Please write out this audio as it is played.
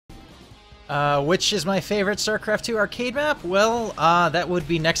Which is my favorite StarCraft 2 arcade map? Well, that would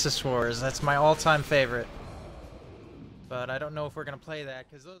be Nexus Wars. That's my all-time favorite. But I don't know if we're gonna play that,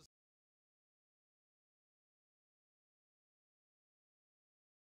 because those...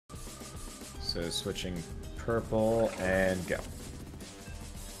 So switching purple and go.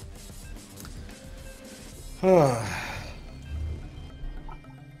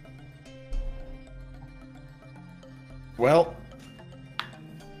 Well,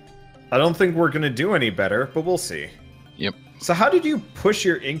 I don't think we're gonna do any better, but we'll see. Yep. So how did you push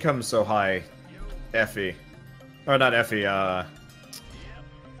your income so high, Effie? Or not Effie,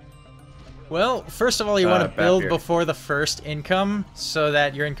 Well, first of all, you want to build here. before the first income, so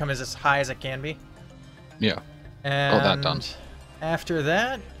that your income is as high as it can be. Yeah. And Got that done. after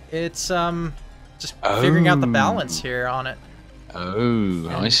that, it's just figuring out the balance here on it. Oh,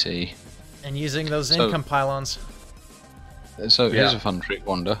 I see. And using those So- income pylons. So here's a fun trick,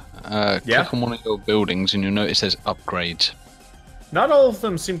 Wanda. Click on one of your buildings and you'll notice there's upgrades. not all of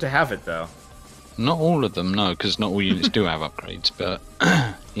them seem to have it, though. Not all of them, no, because not all units do have upgrades, but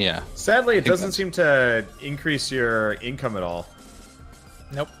yeah. Sadly, it think doesn't seem to increase your income at all.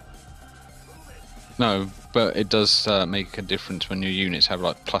 Nope. No, but it does make a difference when your units have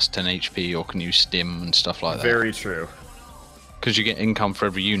like plus 10 HP or can use stim and stuff like that. Very true. Because you get income for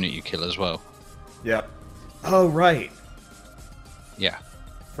every unit you kill as well. Yep. Oh, right. Yeah.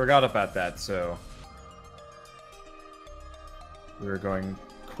 Forgot about that, so... we were going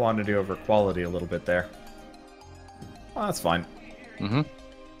quantity over quality a little bit there. Oh, that's fine. Mm-hmm.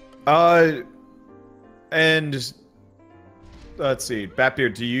 And... let's see,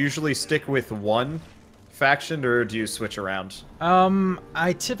 Batbeard, do you usually stick with one faction, or do you switch around?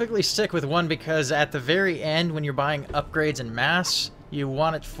 I typically stick with one because at the very end, when you're buying upgrades in mass, you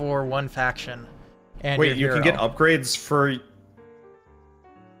want it for one faction. And Wait, you your can hero. get upgrades for...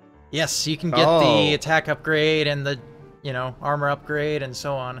 Yes, you can get the attack upgrade and the, you know, armor upgrade and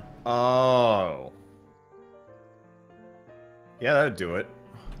so on. Oh. Yeah, that'd do it.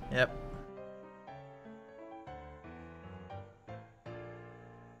 Yep.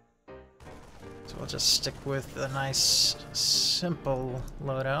 So we'll just stick with a nice, simple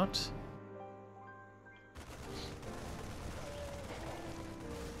loadout.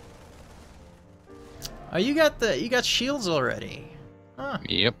 Oh, you got shields already. Huh.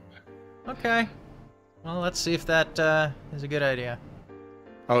 Yep. Okay. Well, let's see if that is a good idea.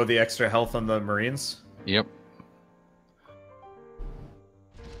 Oh, the extra health on the Marines? Yep.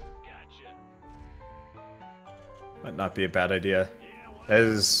 Might not be a bad idea. That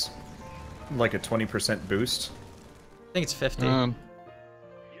is like a 20% boost. I think it's 50. Well,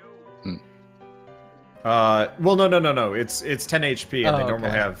 no. It's 10 HP, and they normally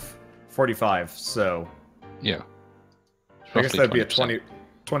okay. have 45, so... Yeah. I guess Roughly that'd be a 20%.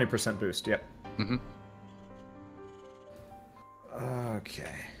 20% boost, yep. Mm-hmm.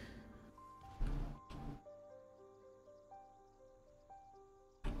 Okay.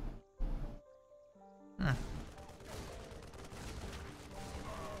 Hmm.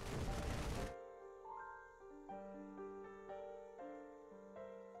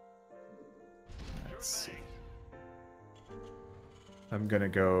 Let's see. I'm gonna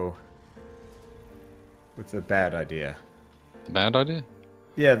go with the bad idea. The bad idea?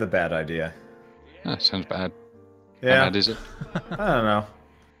 Yeah, the bad idea. Ah, sounds bad. Yeah. How bad is it? I don't know.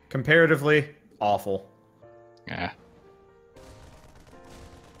 Comparatively, awful. Yeah.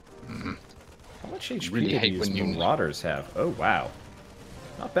 How much HP Really do hate these when you- Marauders have? Oh, wow.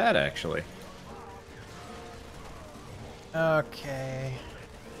 Not bad, actually. Okay.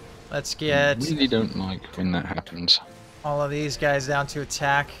 Let's get Really don't like when that happens. all of these guys down to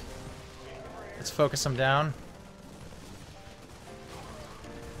attack. Let's focus them down.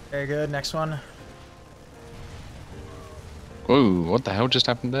 Very good. Next one. Whoa, what the hell just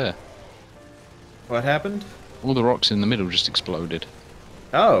happened there? What happened? All the rocks in the middle just exploded.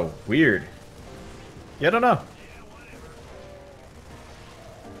 Oh, weird. Yeah, I don't know.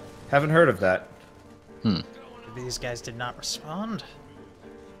 Haven't heard of that. These guys did not respond.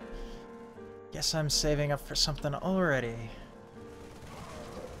 Guess I'm saving up for something already.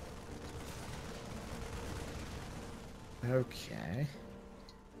 Okay.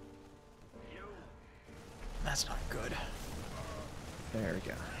 That's not good. There we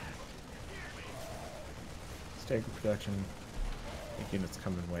go. Stagger production. Make units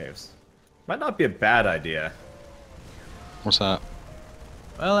come in waves. Might not be a bad idea. What's that?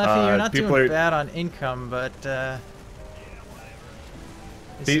 Well, Effie, you're not people doing are- bad on income, but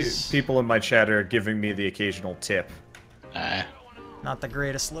this is People in my chat are giving me the occasional tip. Nah. not the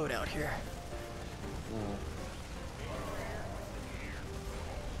greatest loadout here.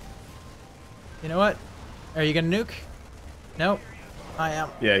 You know what? Are you gonna nuke? Nope. I am.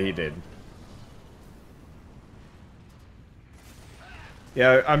 Yeah, he did.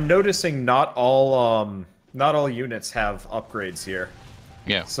 Yeah, I'm noticing not all units have upgrades here.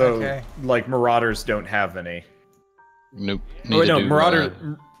 Yeah. So, Okay. like, Marauders don't have any. Nope. Oh, wait, Neither no,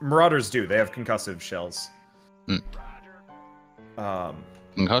 do, Marauders do. They have concussive shells. Mm. Um,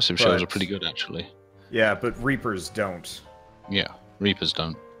 Concussive shells are pretty good, actually. Yeah, but Reapers don't. Yeah, Reapers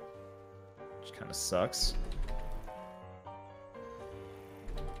don't. Which kind of sucks.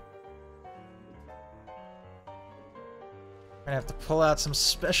 Gonna have to pull out some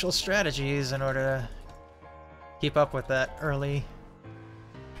special strategies in order to keep up with that early.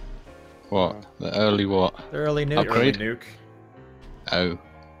 What? The early what? The early nuke. Upgrade? Early nuke. Oh.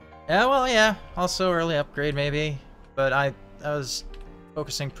 Yeah, well, yeah. Also early upgrade, maybe. But I was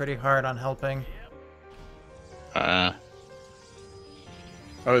focusing pretty hard on helping. Oh,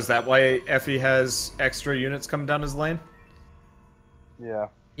 is that why Effie has extra units coming down his lane? Yeah.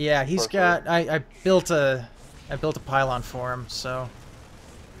 Yeah, he's got. I built a pylon for him, so.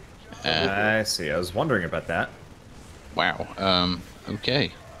 I see. I was wondering about that. Wow.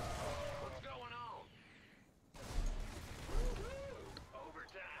 Okay.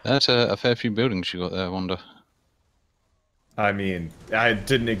 That's a fair few buildings you got there, I wonder. I mean, I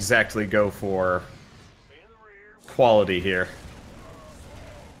didn't exactly go for quality here.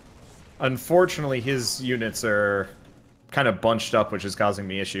 Unfortunately, his units are kind of bunched up, which is causing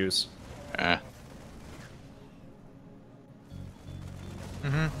me issues.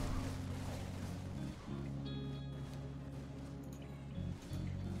 Mm-hmm.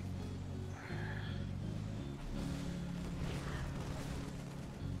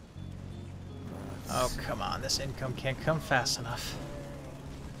 Oh, come on. This income can't come fast enough.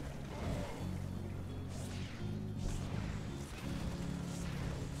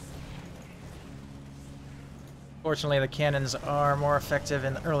 Fortunately, the cannons are more effective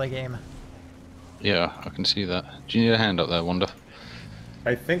in the early game. Yeah, I can see that. Do you need a hand up there, Wanda?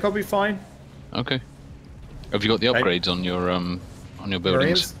 I think I'll be fine. Okay. Have you got the upgrades on your buildings?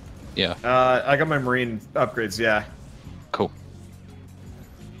 Marines? Yeah. I got my Marine upgrades, yeah. Cool.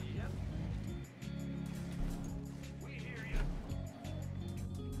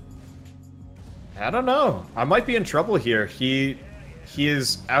 I don't know. I might be in trouble here. He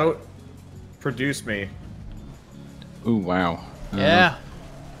is out-produced me. Ooh, wow. Yeah.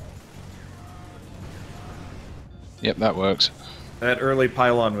 Yep, that works. That early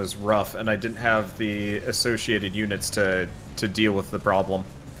pylon was rough, and I didn't have the associated units to deal with the problem.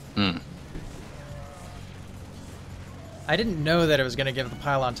 Hmm. I didn't know that it was going to give the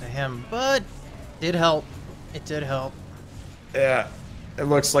pylon to him, but it did help. It did help. Yeah. It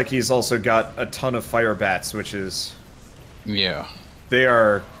looks like he's also got a ton of fire bats, which is... Yeah. They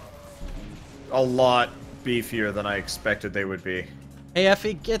are a lot beefier than I expected they would be. Hey,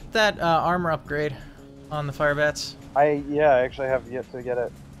 Effie, get that armor upgrade on the fire bats. I actually have yet to get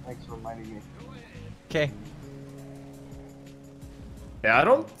it. Thanks for reminding me. Okay. Yeah, I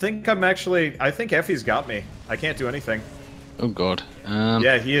don't think I'm actually... I think Effie's got me. I can't do anything. Oh god.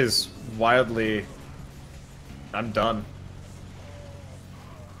 Yeah, he is wildly... I'm done.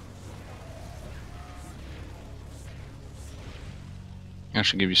 I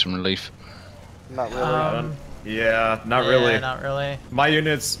should give you some relief. Not really. Yeah, not Yeah, really. not really. My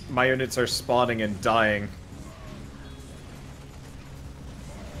units are spawning and dying.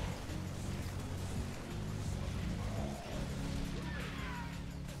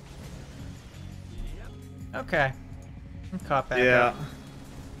 Okay. I'm caught back Yeah. up.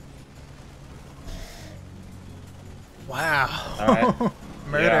 Wow. Alright.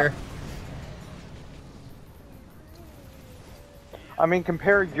 Murder. I mean,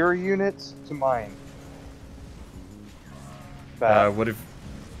 compare your units to mine. Bad. What if...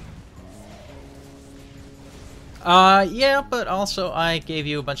 Yeah, but also I gave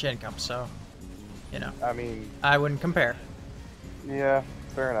you a bunch of income, so, you know, I mean, I wouldn't compare. yeah,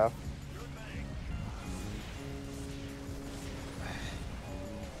 fair enough.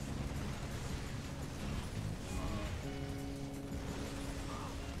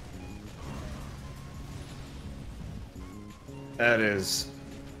 That is...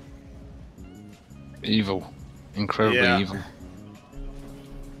 Evil. Incredibly Yeah. evil.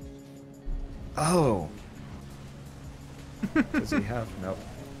 Oh. Does he have... Nope.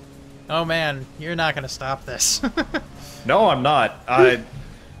 Oh man, you're not gonna stop this. No, I'm not. I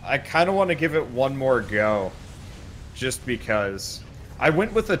kind of want to give it one more go, just because I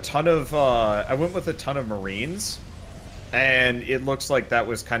went with a ton of Marines, and it looks like that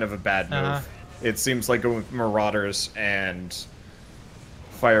was kind of a bad move. It seems like going with Marauders and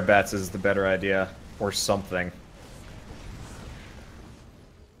fire bats is the better idea, or something.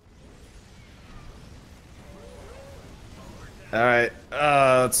 All right,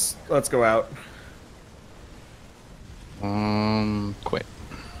 let's go out. Quit.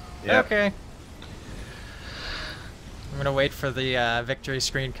 Yep. Okay. I'm gonna wait for the victory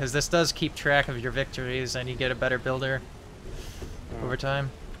screen because this does keep track of your victories and you get a better builder over time.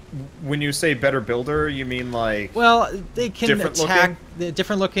 When you say better builder, you mean like... Well, they can different attack,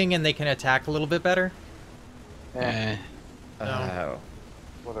 different looking, and they can attack a little bit better. Yeah. Oh.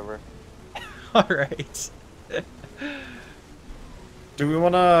 Whatever. All right. Do we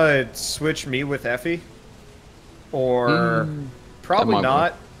want to switch me with Effie? Or... Probably might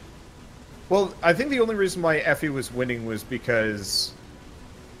not. Well, I think the only reason why Effie was winning was because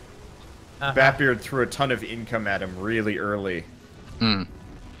Batbeard threw a ton of income at him really early. Hmm.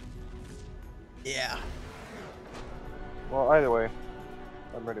 Yeah. Well, either way,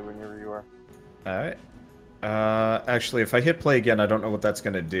 I'm ready whenever you are. Alright. Actually, if I hit play again, I don't know what that's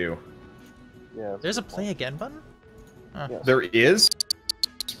going to do. Yeah. There's a play again button? Yes. There is,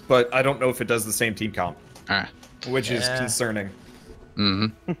 but I don't know if it does the same team comp, Ah. which is concerning.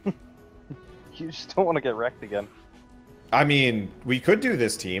 Mm-hmm. You just don't want to get wrecked again. I mean, we could do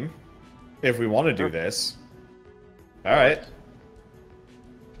this team, if we want to do this. Alright.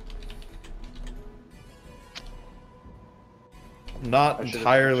 Not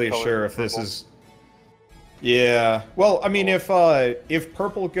entirely sure if this is... Yeah. Well, I mean, if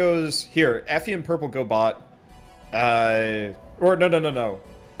purple goes... Here, Effie and purple go bot. Or, no.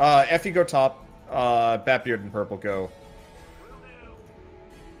 Effie go top. Batbeard and purple go.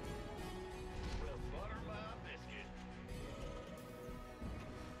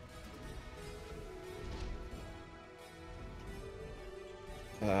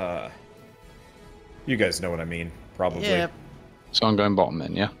 You guys know what I mean, probably. Yeah. So I'm going bottom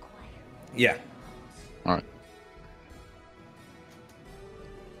then, yeah? Yeah. Alright.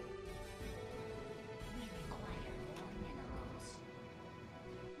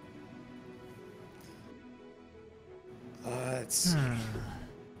 Let's see.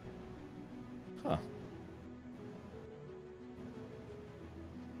 Huh.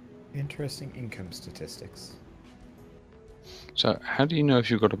 Interesting income statistics. So how do you know if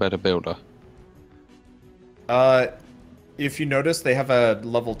you've got a better builder? If you notice, they have a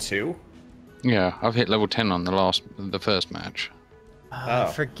level 2. Yeah, I've hit level 10 on the first match. I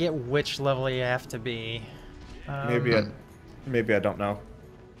forget which level you have to be. Maybe I don't know.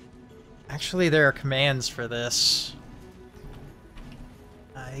 Actually, there are commands for this.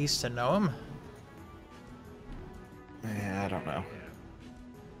 I used to know them. Yeah, I don't know.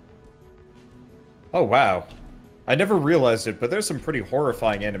 Oh, wow. I never realized it, but there's some pretty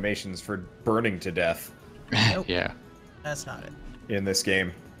horrifying animations for burning to death Nope. Yeah. That's not it. in this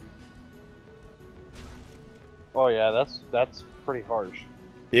game. Oh yeah, that's pretty harsh.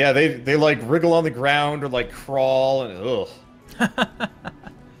 Yeah, they like wriggle on the ground or like crawl and ugh.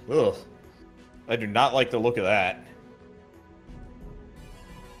 Ugh. I do not like the look of that.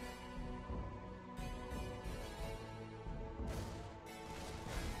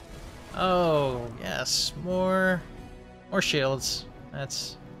 Oh, yes. More shields.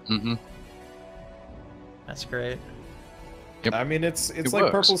 That's great. Yep. I mean, it's It like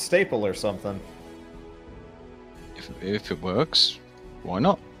works. purple staple or something. If it works, why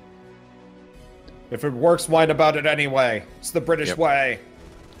not? If it works, whine about it anyway. It's the British Yep. way.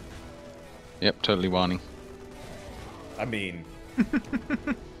 Yep, totally whining. I mean, I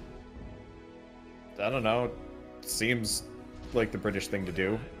don't know. Seems like the British thing to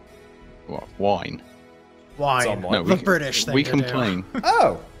do. What? Whine? Why? Somewhat. No, The British thing we to do. complain.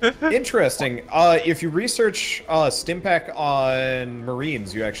 Oh, interesting. If you research Stimpack on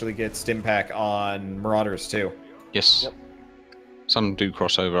Marines, you actually get Stimpack on Marauders too. Yes. Yep. Some do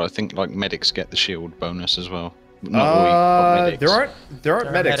cross over. I think like medics get the shield bonus as well. Not all, but medics. there aren't There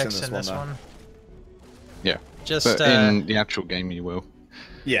are medics in this one though. Yeah. Just But in the actual game, you will.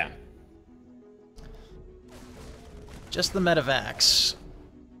 Yeah. just the medevacs.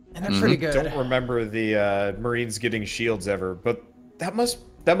 And they're pretty good. Don't remember the Marines getting shields ever, but that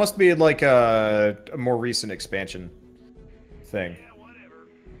must be like a more recent expansion thing.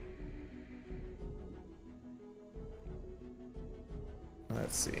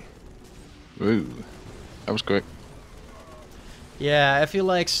 Let's see. Ooh. That was quick. Yeah, Effie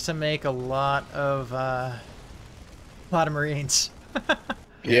likes to make a lot of Marines.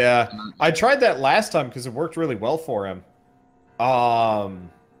 Yeah, I tried that last time because it worked really well for him.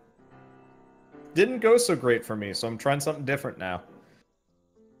 Didn't go so great for me, so I'm trying something different now.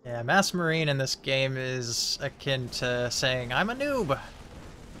 Yeah, Mass Marine in this game is akin to saying, I'm a noob.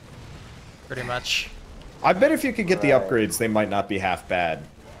 pretty much. I bet if you could get the Right. upgrades, they might not be half bad.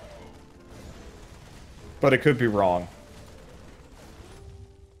 But it could be wrong.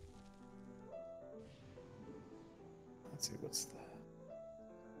 Let's see, what's that?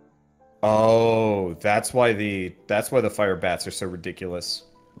 Oh, that's why the fire bats are so ridiculous.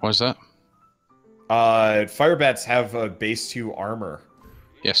 Why is that? Fire bats have a base 2 armor.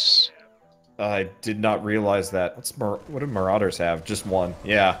 Yes. I did not realize that. What do Marauders have? Just one.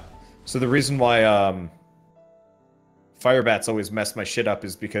 Yeah. So the reason why fire bats always mess my shit up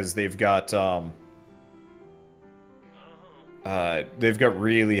is because they've got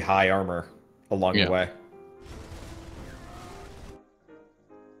really high armor along the way.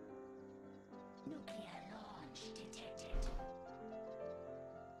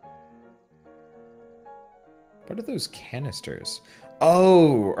 What are those canisters?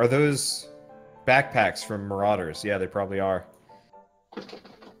 Oh, are those backpacks from Marauders? Yeah, they probably are.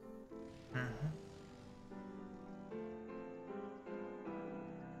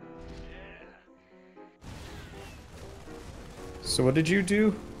 So what did you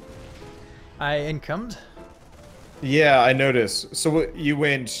do? I incomed. Yeah, I noticed. So what, you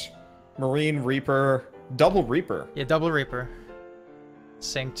went Marine, Reaper, double Reaper. Yeah, double Reaper.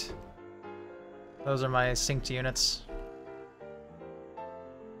 Synced. Those are my synced units.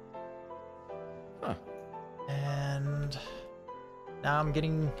 Huh. And now I'm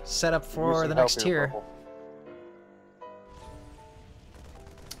getting set up Use for some the help next here, tier. Purple.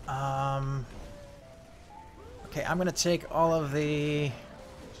 Okay, I'm gonna take all of the...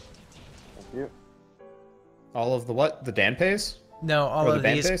 Thank you. All of the what? The Danpays? No, all Or of the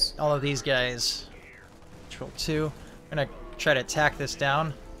these. Banpays? All of these guys. Control 2. I'm gonna try to attack this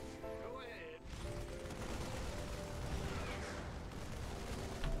down.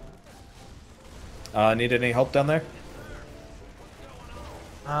 Need any help down there?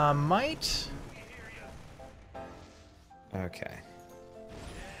 Might. Okay.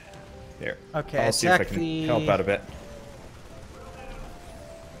 Here. Okay, I'll see if I attack can the... help out a bit.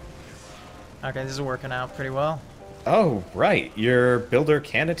 Okay, this is working out pretty well. Oh, right. Your builder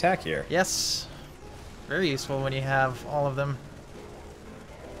can attack here. Yes. Very useful when you have all of them.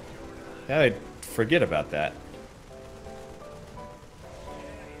 Yeah, I forget about that.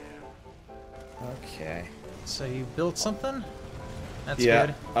 Okay. So you built something? That's Yeah,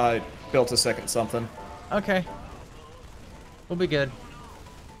 good. I built a second something. Okay. We'll be good.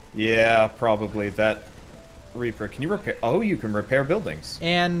 Yeah, probably. That Reaper. Can you repair? Oh, you can repair buildings.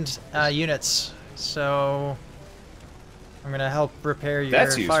 And units. So I'm gonna help repair your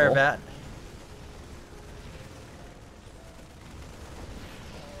That's useful. fire bat.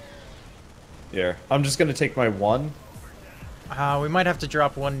 Here. I'm just gonna take my one. We might have to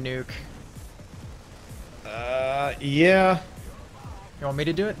drop one nuke. Yeah. You want me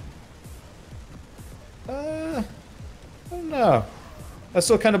to do it? I don't know. I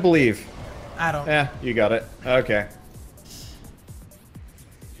still kind of believe. I don't. Yeah, you got it. Okay.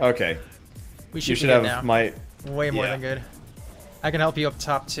 Okay. We You should should be good have now. my... Way more yeah. than good. I can help you up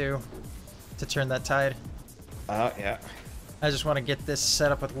top too, to turn that tide. Yeah. I just want to get this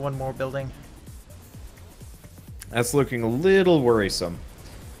set up with one more building. That's looking a little worrisome.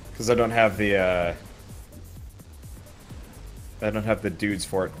 Because I don't have the, I don't have the dudes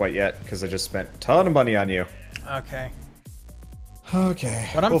for it quite yet, because I just spent a ton of money on you. Okay. Okay.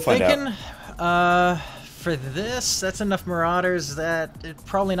 What I'm we'll find thinking, out. for this, that's enough Marauders that it's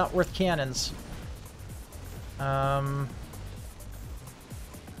probably not worth cannons. Oh,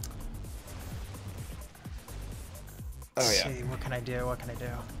 Let's yeah. see, what can I do? What can I do?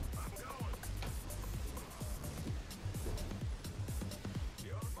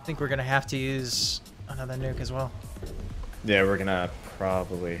 I think we're gonna have to use another nuke as well. Yeah, we're gonna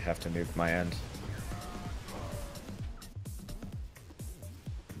probably have to nuke my end.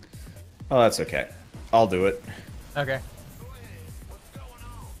 Oh, that's okay. I'll do it. Okay.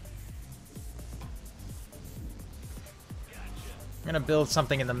 I'm gonna build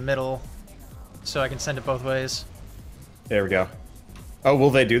something in the middle so I can send it both ways. There we go. Oh, will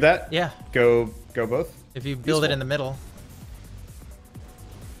they do that? Yeah, Go both? if you build it Useful. in the middle.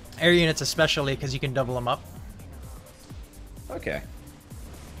 Air units especially, because you can double them up. Okay.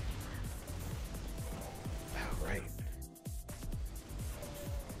 Oh, right.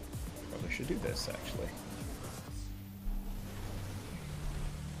 Probably should do this, actually.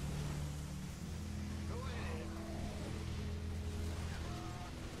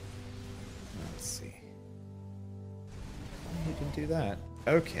 Let's see. You can do that.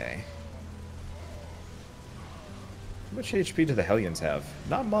 Okay. How much HP do the Hellions have?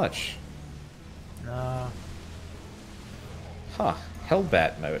 Not much. No. Huh.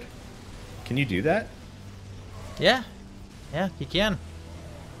 Hellbat mode. Can you do that? Yeah. Yeah, you can.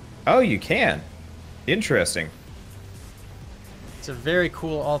 Oh, you can. Interesting. It's a very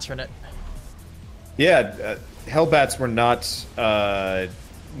cool alternate. Yeah, Hellbats were not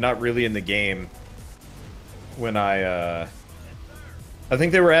really in the game when I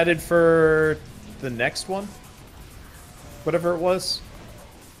think they were added for the next one, whatever it was.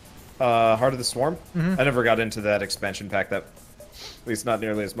 Heart of the Swarm. Mm-hmm. I never got into that expansion pack. That, at least not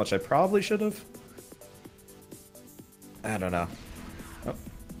nearly as much I probably should have. I don't know. Oh.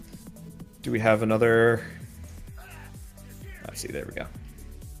 Do we have another? Let's see. There we go.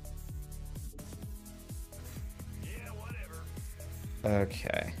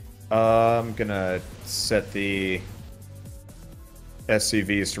 Okay. I'm gonna set the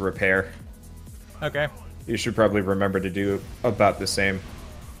SCVs to repair. Okay. You should probably remember to do about the same.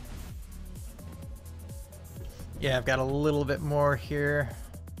 Yeah, I've got a little bit more here.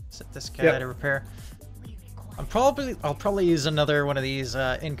 Set this guy to repair. I'll probably use another one of these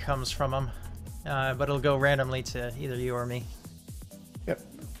incomes from him, but it'll go randomly to either you or me. Yep.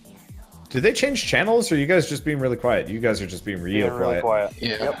 Did they change channels, or are you guys just being really quiet? You guys are just being real quiet.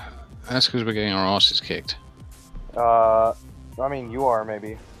 Yeah. Yep. That's because we're getting our asses kicked. I mean, you are,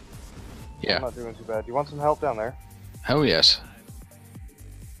 maybe. Yeah. I'm not doing too bad. You want some help down there? Hell yes.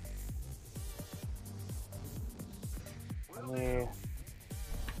 Let me...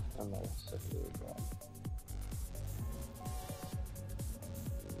 I'm not sick of it.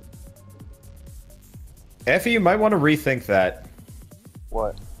 Effie, you might want to rethink that.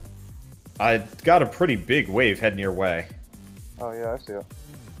 What? I got a pretty big wave heading your way. Oh, yeah, I see it.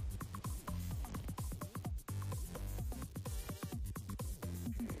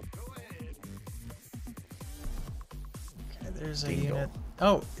 Okay, there's a unit.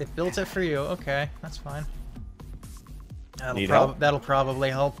 Oh, it built it for you. Okay, that's fine. That'll probably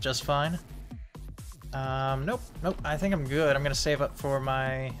help just fine. Nope. I think I'm good. I'm gonna save up for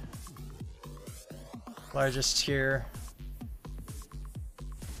my largest tier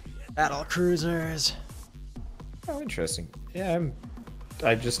battle cruisers. Oh, interesting. Yeah,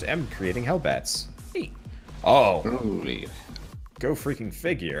 I just am creating Hellbats. Hey. Oh. Holy. Go freaking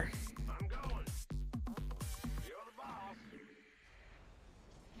figure.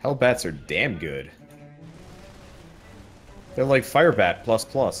 Hellbats are damn good. They're like Firebat plus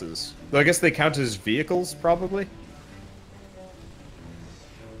pluses. Though I guess they count as vehicles, probably?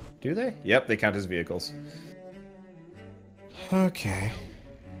 Do they? Yep, they count as vehicles. Okay.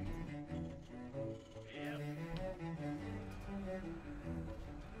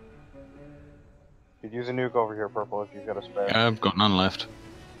 You could use a nuke over here, Purple, if you've got a spare. Yeah, I've got none left.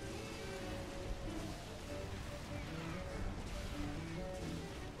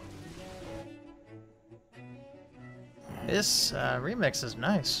 This remix is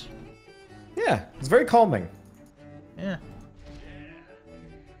nice. Yeah, it's very calming. Yeah.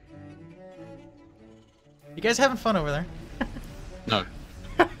 You guys having fun over there? No.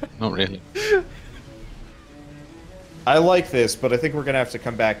 Not really. I like this, but I think we're gonna have to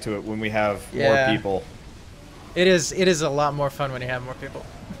come back to it when we have more people. It is a lot more fun when you have more people.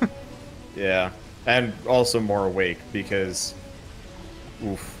 Yeah, and also more awake because,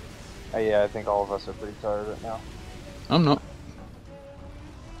 oof. Yeah, I think all of us are pretty tired right now. I'm not.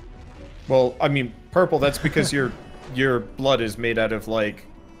 Well, I mean, Purple. That's because your blood is made out of like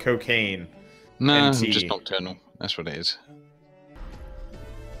cocaine. No, and I'm tea. just nocturnal. That's what it is.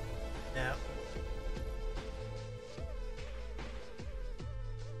 Yeah.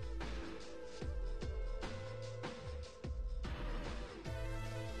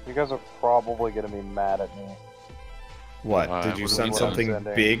 You guys are probably gonna be mad at me. What? Why? Did you What are send we something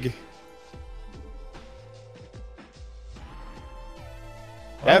sending? big?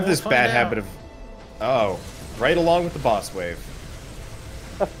 I Well, have we'll this find bad out. habit of... Oh, right along with the boss wave.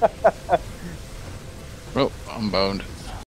 Well, I'm boned.